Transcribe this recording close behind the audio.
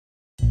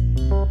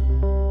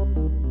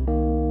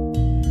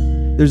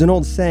There's an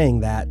old saying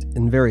that,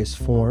 in various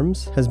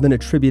forms, has been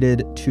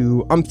attributed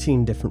to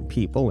umpteen different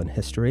people in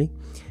history.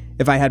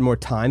 If I had more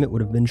time, it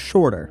would have been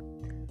shorter.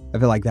 I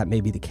feel like that may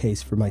be the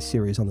case for my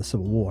series on the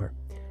Civil War.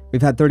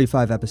 We've had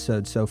 35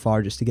 episodes so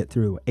far just to get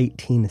through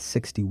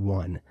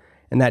 1861,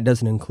 and that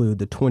doesn't include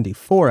the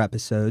 24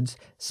 episodes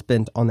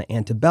spent on the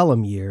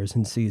antebellum years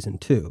in Season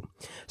 2.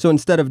 So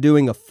instead of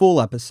doing a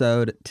full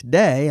episode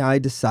today, I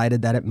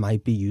decided that it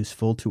might be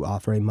useful to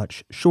offer a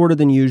much shorter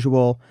than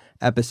usual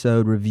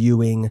episode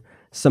reviewing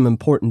some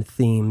important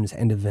themes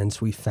and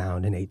events we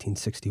found in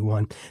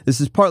 1861.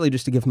 This is partly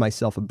just to give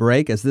myself a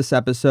break, as this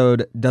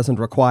episode doesn't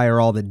require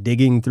all the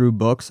digging through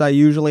books I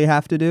usually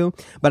have to do,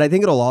 but I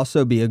think it'll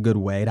also be a good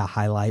way to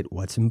highlight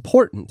what's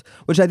important,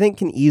 which I think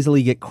can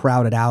easily get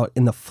crowded out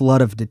in the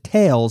flood of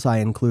details I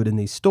include in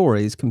these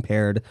stories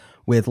compared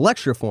with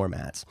lecture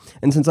formats.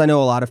 And since I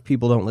know a lot of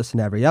people don't listen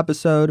to every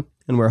episode,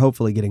 and we're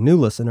hopefully getting new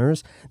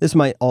listeners, this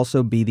might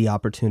also be the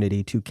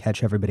opportunity to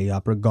catch everybody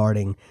up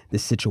regarding the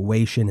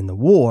situation in the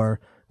war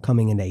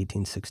coming into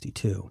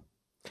 1862.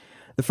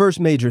 The first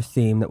major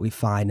theme that we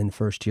find in the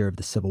first year of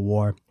the Civil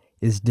War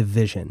is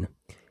division.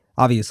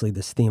 Obviously,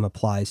 this theme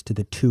applies to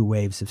the two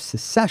waves of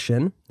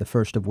secession, the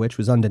first of which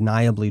was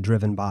undeniably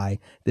driven by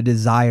the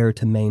desire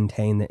to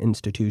maintain the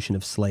institution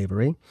of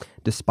slavery,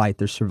 despite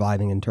their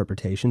surviving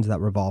interpretations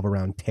that revolve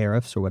around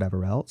tariffs or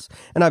whatever else.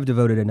 And I've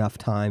devoted enough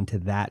time to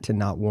that to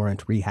not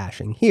warrant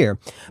rehashing here.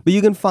 But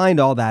you can find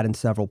all that in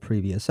several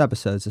previous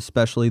episodes,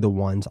 especially the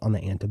ones on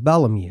the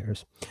antebellum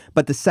years.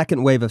 But the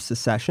second wave of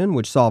secession,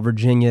 which saw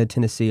Virginia,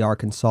 Tennessee,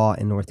 Arkansas,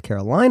 and North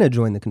Carolina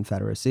join the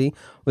Confederacy,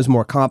 was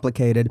more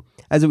complicated,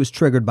 as it was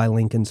triggered by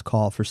Lincoln's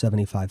call for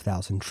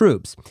 75,000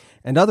 troops,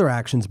 and other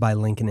actions by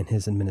Lincoln and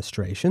his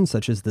administration,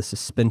 such as the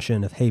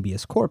suspension of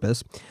habeas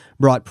corpus,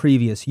 brought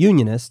previous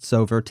Unionists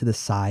over to the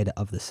side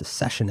of the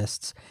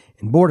secessionists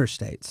in border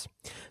states.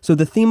 So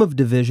the theme of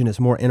division is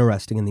more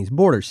interesting in these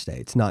border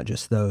states, not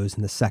just those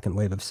in the second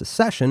wave of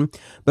secession,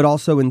 but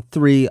also in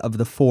 3 of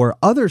the 4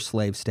 other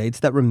slave states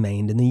that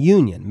remained in the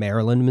Union: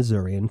 Maryland,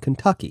 Missouri, and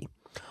Kentucky.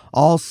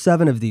 All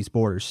 7 of these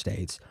border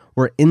states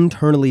were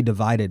internally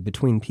divided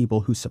between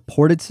people who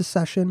supported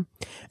secession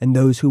and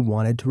those who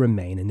wanted to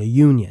remain in the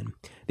Union.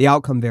 The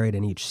outcome varied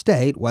in each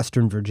state.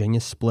 Western Virginia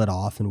split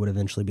off and would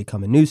eventually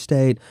become a new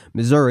state.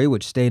 Missouri,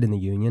 which stayed in the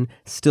Union,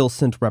 still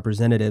sent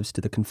representatives to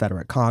the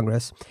Confederate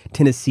Congress.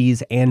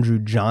 Tennessee's Andrew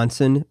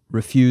Johnson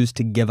refused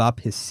to give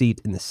up his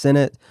seat in the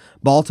Senate.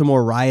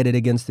 Baltimore rioted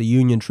against the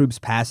Union troops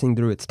passing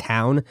through its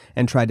town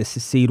and tried to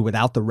secede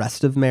without the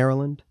rest of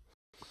Maryland.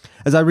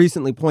 As I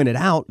recently pointed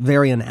out,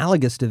 very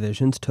analogous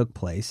divisions took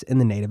place in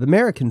the Native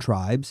American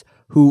tribes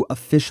who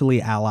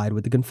officially allied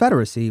with the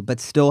Confederacy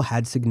but still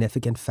had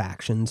significant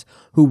factions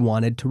who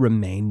wanted to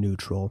remain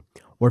neutral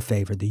or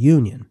favored the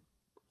Union.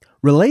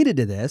 Related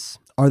to this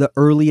are the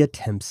early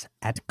attempts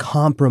at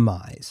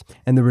compromise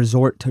and the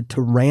resort to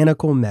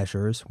tyrannical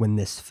measures when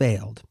this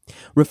failed.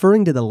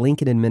 Referring to the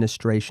Lincoln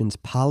administration's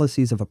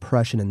policies of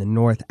oppression in the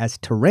North as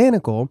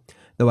tyrannical,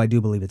 though I do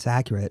believe it's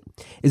accurate,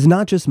 is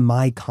not just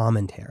my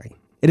commentary.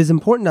 It is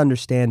important to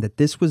understand that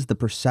this was the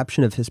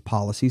perception of his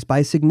policies by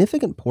a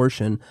significant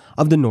portion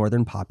of the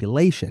Northern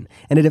population,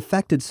 and it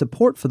affected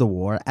support for the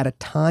war at a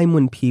time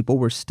when people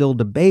were still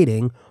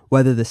debating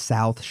whether the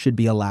South should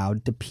be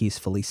allowed to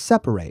peacefully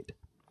separate.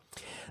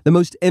 The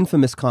most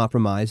infamous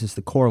compromise is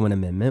the Corwin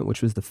Amendment,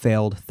 which was the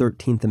failed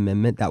 13th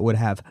Amendment that would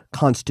have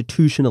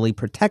constitutionally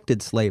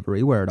protected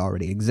slavery where it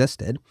already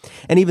existed.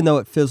 And even though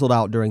it fizzled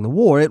out during the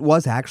war, it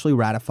was actually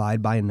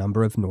ratified by a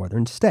number of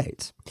northern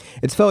states.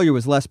 Its failure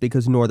was less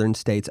because northern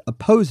states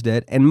opposed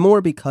it, and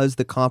more because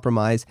the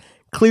compromise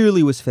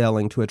clearly was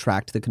failing to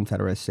attract the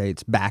Confederate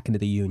states back into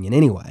the Union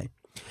anyway.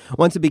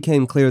 Once it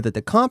became clear that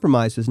the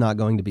compromise was not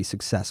going to be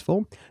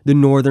successful, the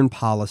Northern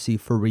policy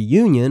for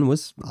reunion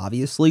was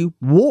obviously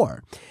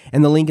war,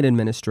 and the Lincoln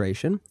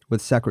administration,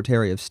 with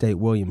Secretary of State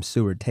William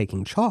Seward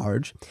taking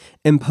charge,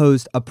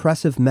 imposed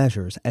oppressive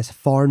measures as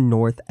far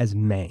north as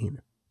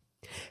Maine.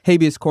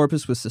 Habeas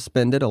corpus was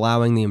suspended,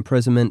 allowing the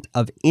imprisonment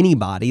of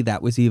anybody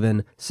that was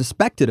even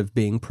suspected of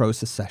being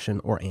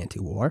pro-secession or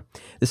anti-war.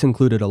 This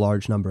included a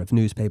large number of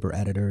newspaper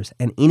editors,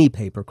 and any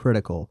paper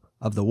critical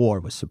of the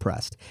war was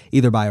suppressed,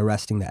 either by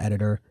arresting the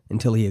editor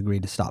until he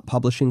agreed to stop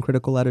publishing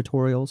critical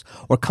editorials,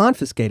 or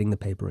confiscating the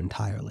paper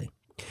entirely.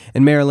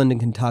 In Maryland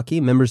and Kentucky,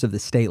 members of the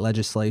state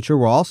legislature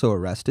were also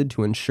arrested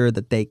to ensure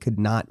that they could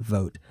not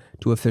vote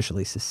to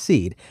officially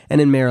secede. And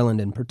in Maryland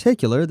in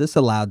particular, this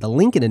allowed the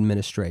Lincoln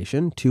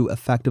administration to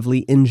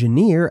effectively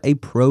engineer a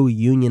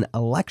pro-union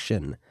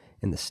election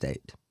in the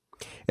state.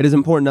 It is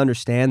important to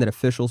understand that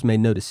officials made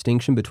no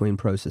distinction between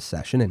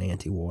pro-secession and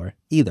anti-war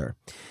either.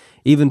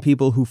 Even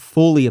people who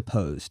fully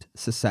opposed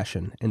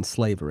secession and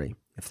slavery,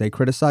 if they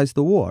criticized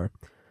the war,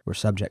 were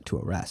subject to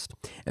arrest,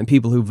 and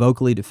people who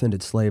vocally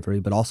defended slavery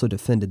but also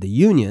defended the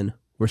Union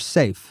were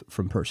safe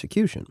from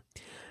persecution.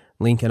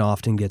 Lincoln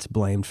often gets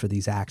blamed for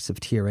these acts of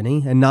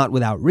tyranny, and not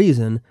without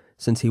reason,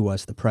 since he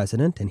was the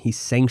president and he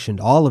sanctioned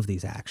all of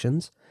these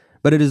actions.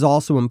 But it is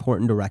also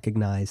important to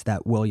recognize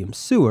that William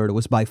Seward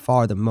was by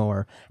far the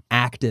more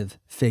active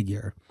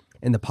figure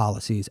in the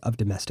policies of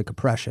domestic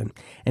oppression,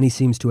 and he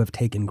seems to have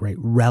taken great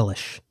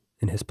relish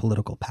in his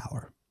political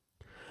power.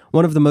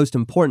 One of the most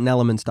important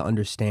elements to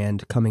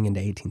understand coming into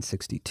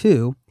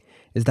 1862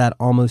 is that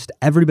almost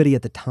everybody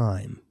at the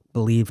time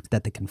believed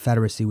that the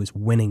Confederacy was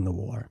winning the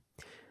war.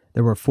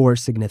 There were 4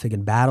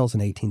 significant battles in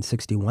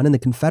 1861, and the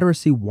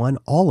Confederacy won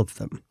all of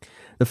them.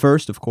 The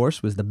first, of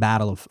course, was the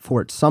Battle of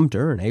Fort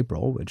Sumter in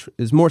April, which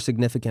is more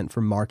significant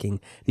for marking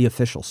the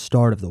official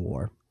start of the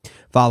war.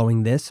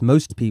 Following this,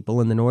 most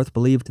people in the North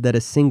believed that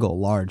a single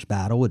large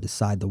battle would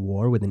decide the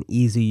war with an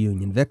easy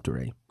Union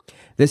victory.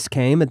 This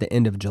came at the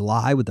end of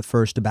July with the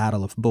First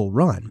Battle of Bull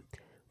Run,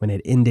 when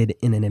it ended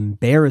in an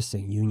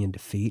embarrassing Union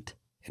defeat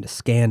and a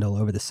scandal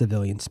over the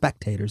civilian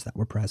spectators that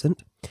were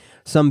present.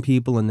 Some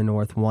people in the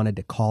North wanted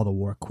to call the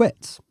war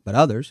quits, but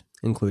others,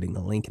 including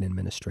the Lincoln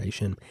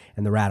administration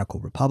and the radical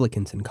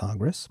Republicans in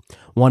Congress,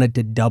 wanted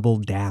to double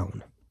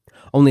down.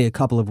 Only a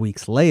couple of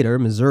weeks later,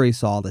 Missouri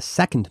saw the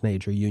second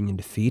major Union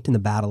defeat in the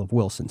Battle of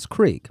Wilson's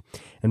Creek,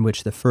 in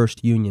which the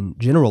first Union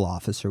general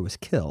officer was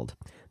killed,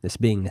 this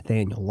being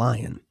Nathaniel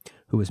Lyon,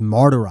 who was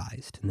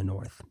martyrized in the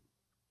North.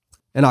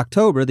 In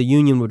October, the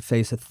Union would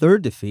face a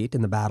third defeat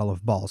in the Battle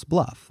of Ball's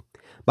Bluff.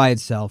 By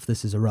itself,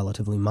 this is a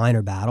relatively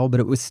minor battle,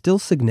 but it was still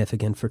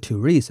significant for 2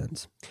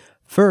 reasons.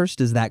 First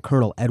is that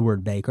Colonel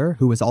Edward Baker,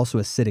 who was also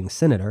a sitting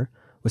senator,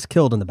 was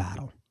killed in the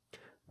battle.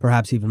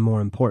 Perhaps even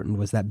more important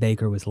was that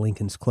Baker was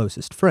Lincoln's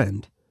closest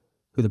friend,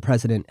 who the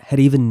president had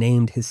even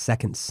named his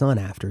second son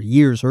after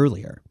years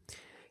earlier.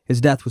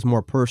 His death was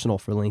more personal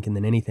for Lincoln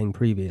than anything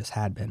previous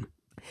had been.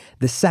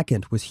 The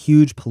second was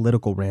huge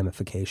political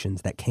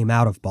ramifications that came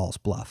out of Ball's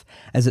Bluff,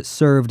 as it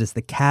served as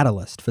the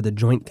catalyst for the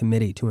Joint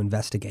Committee to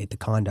investigate the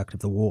conduct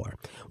of the war,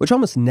 which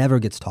almost never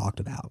gets talked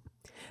about.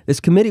 This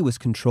committee was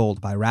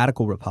controlled by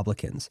radical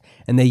Republicans,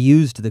 and they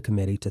used the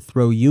committee to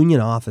throw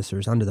Union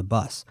officers under the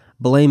bus,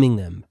 blaming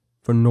them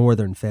for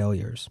Northern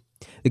failures.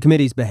 The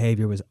committee's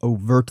behavior was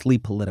overtly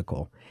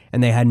political,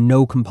 and they had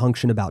no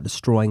compunction about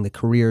destroying the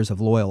careers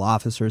of loyal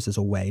officers as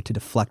a way to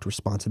deflect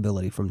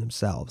responsibility from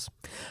themselves.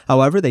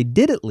 However, they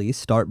did at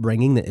least start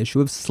bringing the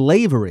issue of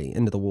slavery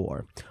into the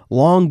war.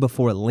 Long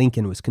before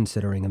Lincoln was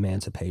considering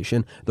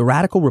emancipation, the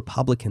radical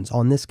Republicans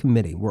on this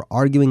committee were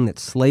arguing that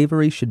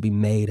slavery should be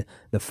made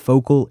the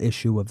focal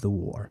issue of the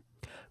war.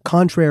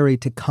 Contrary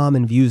to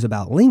common views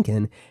about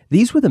Lincoln,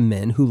 these were the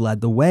men who led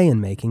the way in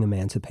making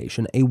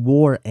emancipation a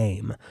war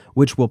aim,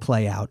 which will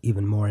play out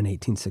even more in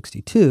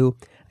 1862,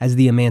 as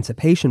the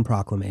Emancipation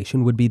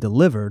Proclamation would be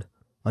delivered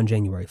on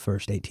January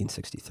 1st,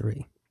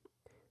 1863.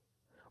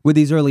 With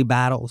these early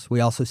battles,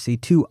 we also see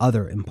 2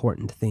 other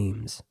important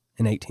themes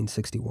in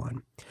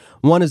 1861.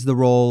 One is the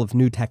role of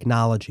new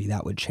technology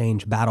that would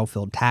change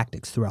battlefield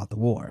tactics throughout the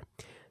war.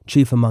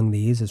 Chief among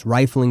these is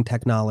rifling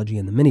technology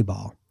and the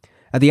minie-ball.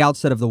 At the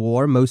outset of the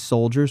war, most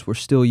soldiers were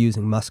still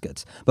using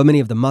muskets, but many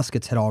of the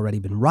muskets had already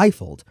been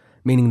rifled,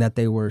 meaning that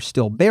they were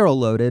still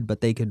barrel-loaded,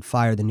 but they could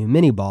fire the new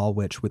minie-ball,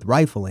 which, with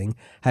rifling,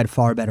 had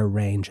far better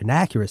range and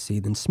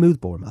accuracy than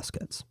smoothbore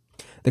muskets.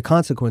 The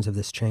consequence of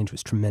this change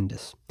was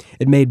tremendous.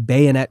 It made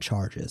bayonet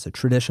charges, a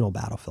traditional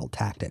battlefield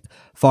tactic,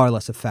 far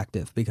less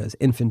effective because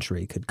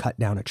infantry could cut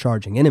down a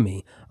charging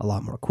enemy a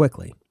lot more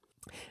quickly.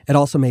 It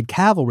also made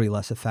cavalry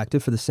less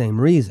effective for the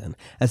same reason,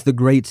 as the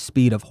great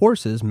speed of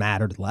horses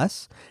mattered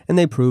less, and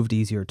they proved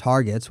easier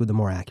targets with the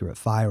more accurate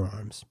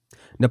firearms.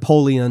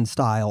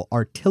 Napoleon-style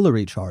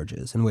artillery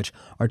charges, in which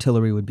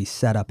artillery would be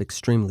set up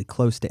extremely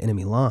close to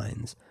enemy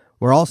lines,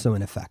 were also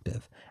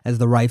ineffective, as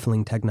the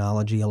rifling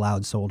technology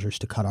allowed soldiers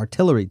to cut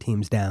artillery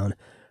teams down,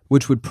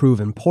 which would prove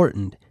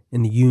important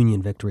in the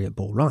Union victory at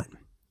Bull Run.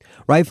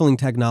 Rifling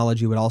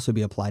technology would also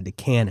be applied to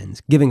cannons,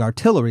 giving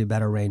artillery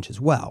better range as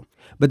well.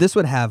 But this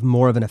would have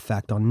more of an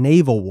effect on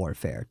naval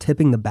warfare,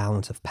 tipping the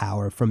balance of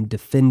power from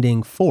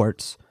defending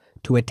forts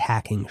to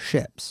attacking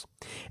ships.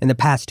 In the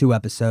past 2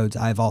 episodes,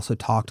 I've also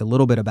talked a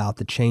little bit about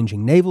the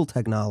changing naval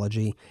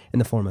technology in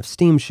the form of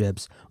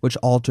steamships, which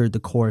altered the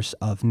course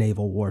of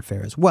naval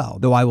warfare as well,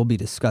 though I will be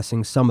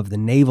discussing some of the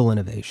naval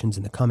innovations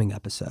in the coming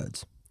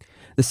episodes.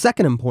 The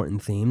second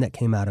important theme that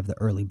came out of the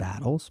early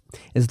battles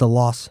is the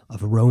loss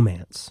of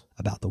romance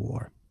about the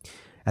war.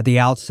 At the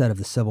outset of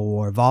the Civil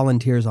War,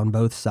 volunteers on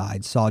both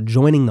sides saw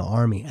joining the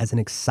army as an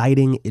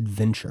exciting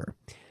adventure.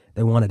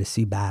 They wanted to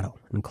see battle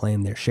and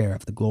claim their share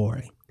of the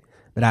glory.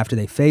 But after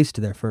they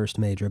faced their first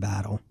major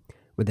battle,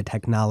 with the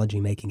technology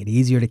making it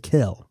easier to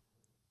kill,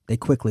 they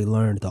quickly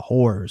learned the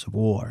horrors of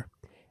war,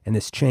 and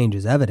this change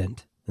is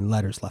evident in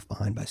letters left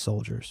behind by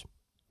soldiers.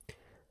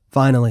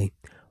 Finally,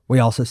 we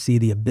also see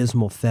the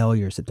abysmal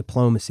failures at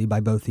diplomacy by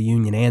both the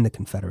Union and the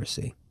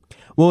Confederacy.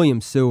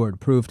 William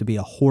Seward proved to be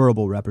a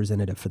horrible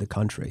representative for the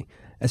country,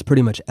 as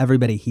pretty much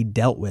everybody he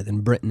dealt with in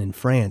Britain and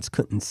France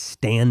couldn't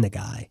stand the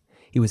guy.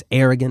 He was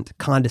arrogant,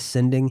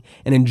 condescending,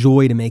 and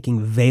enjoyed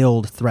making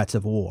veiled threats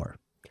of war.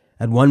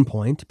 At one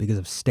point, because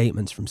of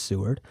statements from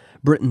Seward,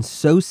 Britain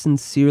so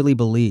sincerely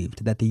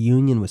believed that the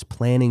Union was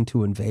planning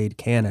to invade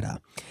Canada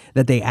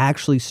that they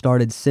actually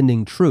started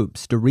sending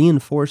troops to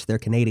reinforce their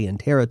Canadian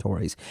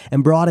territories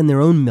and brought in their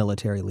own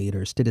military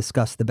leaders to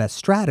discuss the best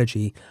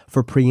strategy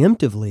for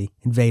preemptively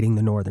invading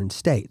the northern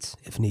states,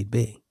 if need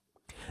be.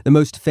 The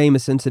most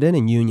famous incident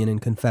in Union and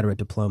Confederate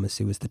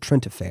diplomacy was the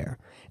Trent Affair,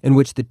 in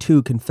which the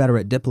two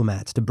Confederate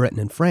diplomats to Britain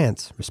and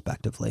France,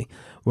 respectively,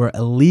 were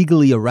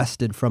illegally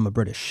arrested from a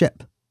British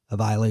ship, a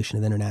violation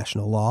of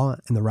international law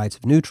and the rights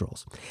of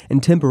neutrals,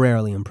 and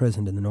temporarily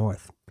imprisoned in the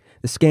North.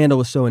 The scandal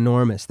was so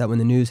enormous that when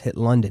the news hit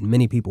London,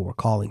 many people were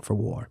calling for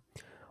war.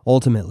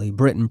 Ultimately,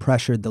 Britain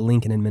pressured the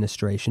Lincoln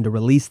administration to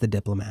release the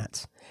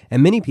diplomats,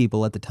 and many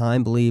people at the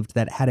time believed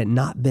that had it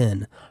not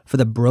been for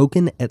the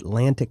broken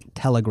Atlantic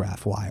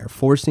telegraph wire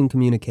forcing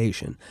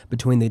communication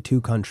between the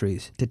two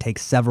countries to take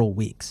several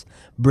weeks,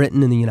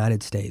 Britain and the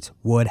United States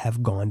would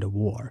have gone to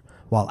war,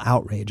 while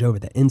outrage over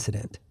the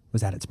incident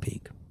was at its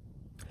peak.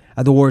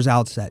 At the war's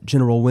outset,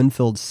 General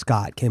Winfield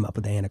Scott came up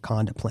with the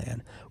Anaconda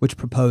Plan, which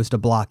proposed a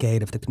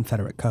blockade of the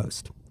Confederate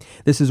coast.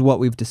 This is what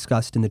we've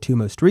discussed in the two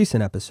most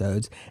recent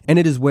episodes, and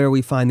it is where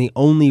we find the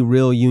only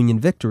real Union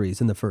victories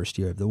in the first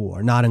year of the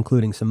war, not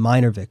including some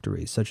minor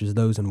victories, such as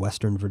those in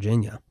Western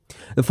Virginia.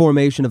 The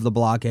formation of the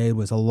blockade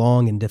was a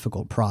long and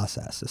difficult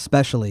process,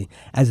 especially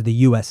as the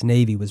U.S.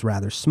 Navy was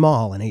rather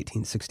small in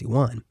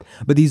 1861.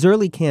 But these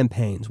early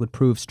campaigns would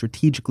prove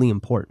strategically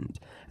important,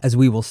 as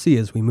we will see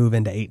as we move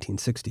into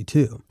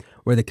 1862,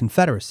 where the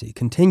Confederacy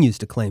continues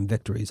to claim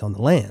victories on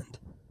the land,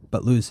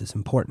 but loses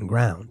important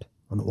ground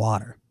on the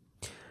water.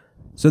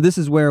 So this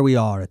is where we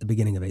are at the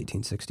beginning of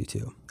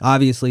 1862.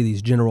 Obviously,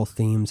 these general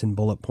themes and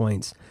bullet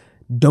points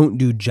don't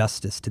do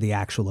justice to the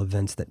actual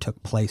events that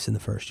took place in the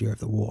first year of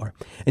the war,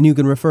 and you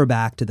can refer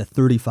back to the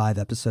 35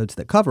 episodes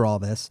that cover all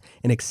this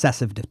in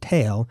excessive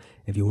detail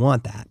if you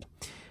want that.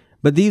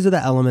 But these are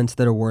the elements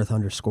that are worth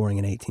underscoring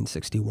in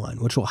 1861,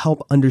 which will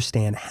help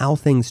understand how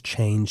things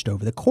changed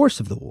over the course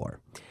of the war.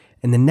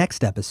 In the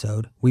next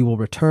episode, we will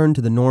return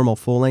to the normal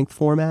full-length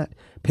format,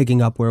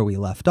 picking up where we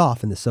left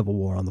off in the Civil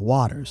War on the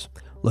waters,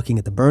 looking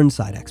at the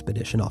Burnside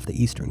expedition off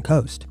the eastern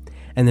coast,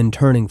 and then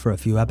turning for a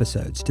few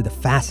episodes to the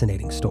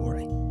fascinating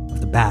story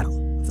of the Battle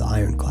of the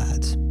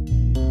Ironclads.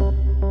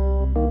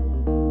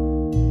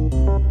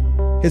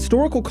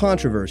 Historical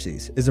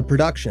Controversies is a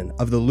production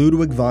of the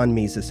Ludwig von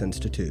Mises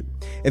Institute.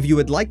 If you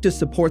would like to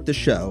support the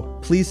show,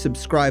 please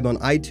subscribe on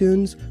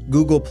iTunes,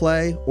 Google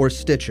Play, or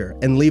Stitcher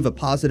and leave a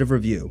positive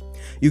review.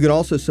 You can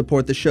also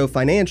support the show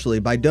financially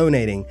by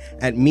donating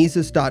at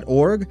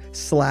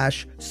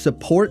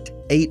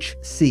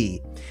Mises.org/supporthc.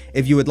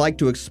 If you would like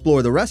to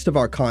explore the rest of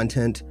our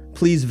content,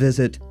 please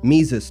visit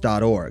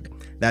Mises.org.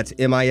 That's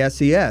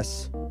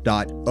MISES.org.